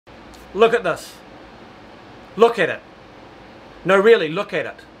Look at this. Look at it. No, really, look at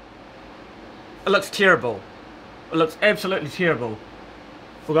it. It looks terrible. It looks absolutely terrible.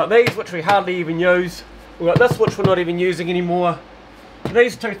 We've got these which we hardly even use. We've got this which we're not even using anymore.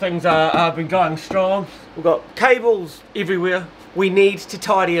 These two things have been going strong. We've got cables everywhere. We need to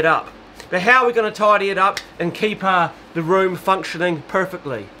tidy it up. But how are we going to tidy it up and keep the room functioning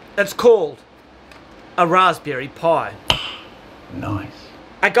perfectly? It's called a Raspberry Pi. Nice.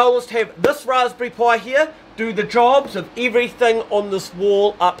 Our goal is to have this Raspberry Pi here do the jobs of everything on this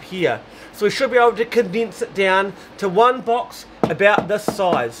wall up here. So we should be able to condense it down to one box about this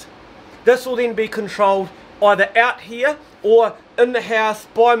size. This will then be controlled either out here or in the house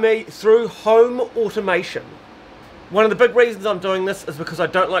by me through home automation. One of the big reasons I'm doing this is because I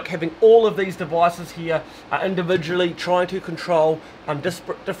don't like having all of these devices here individually trying to control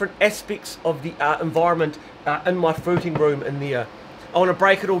different aspects of the environment in my fruiting room in there. I want to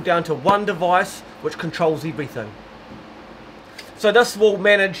break it all down to one device which controls everything. So this will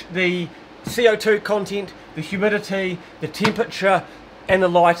manage the CO2 content, the humidity, the temperature and the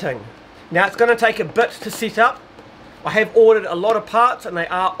lighting. Now it's going to take a bit to set up. I have ordered a lot of parts and they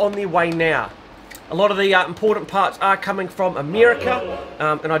are on their way now. A lot of the important parts are coming from America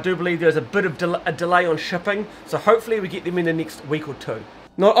and I do believe there's a bit of a delay on shipping, so hopefully we get them in the next week or two.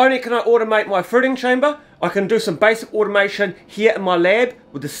 Not only can I automate my fruiting chamber, I can do some basic automation here in my lab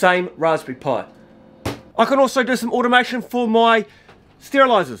with the same Raspberry Pi. I can also do some automation for my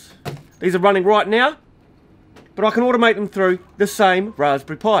sterilizers. These are running right now, but I can automate them through the same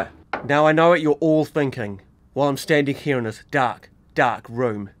Raspberry Pi. Now I know what you're all thinking while I'm standing here in this dark, dark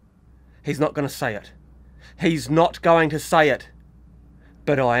room. He's not going to say it. He's not going to say it.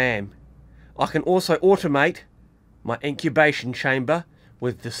 But I am. I can also automate my incubation chamber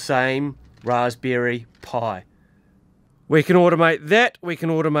with the same Raspberry Pi. We can automate that, we can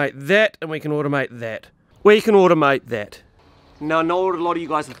automate that, and we can automate that. We can automate that. Now I know what a lot of you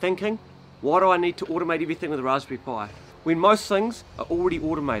guys are thinking. Why do I need to automate everything with a Raspberry Pi? When most things are already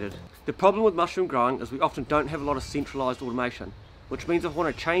automated. The problem with mushroom growing is we often don't have a lot of centralized automation, which means if I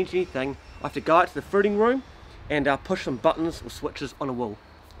want to change anything, I have to go out to the fruiting room and push some buttons or switches on a wall.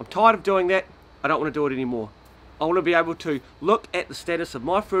 I'm tired of doing that. I don't want to do it anymore. I want to be able to look at the status of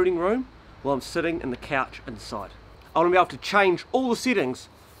my fruiting room while I'm sitting in the couch inside. I want to be able to change all the settings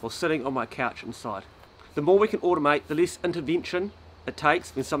while sitting on my couch inside. The more we can automate, the less intervention it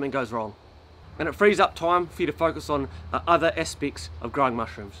takes when something goes wrong. And it frees up time for you to focus on other aspects of growing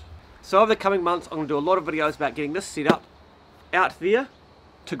mushrooms. So over the coming months, I'm going to do a lot of videos about getting this set up out there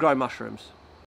to grow mushrooms.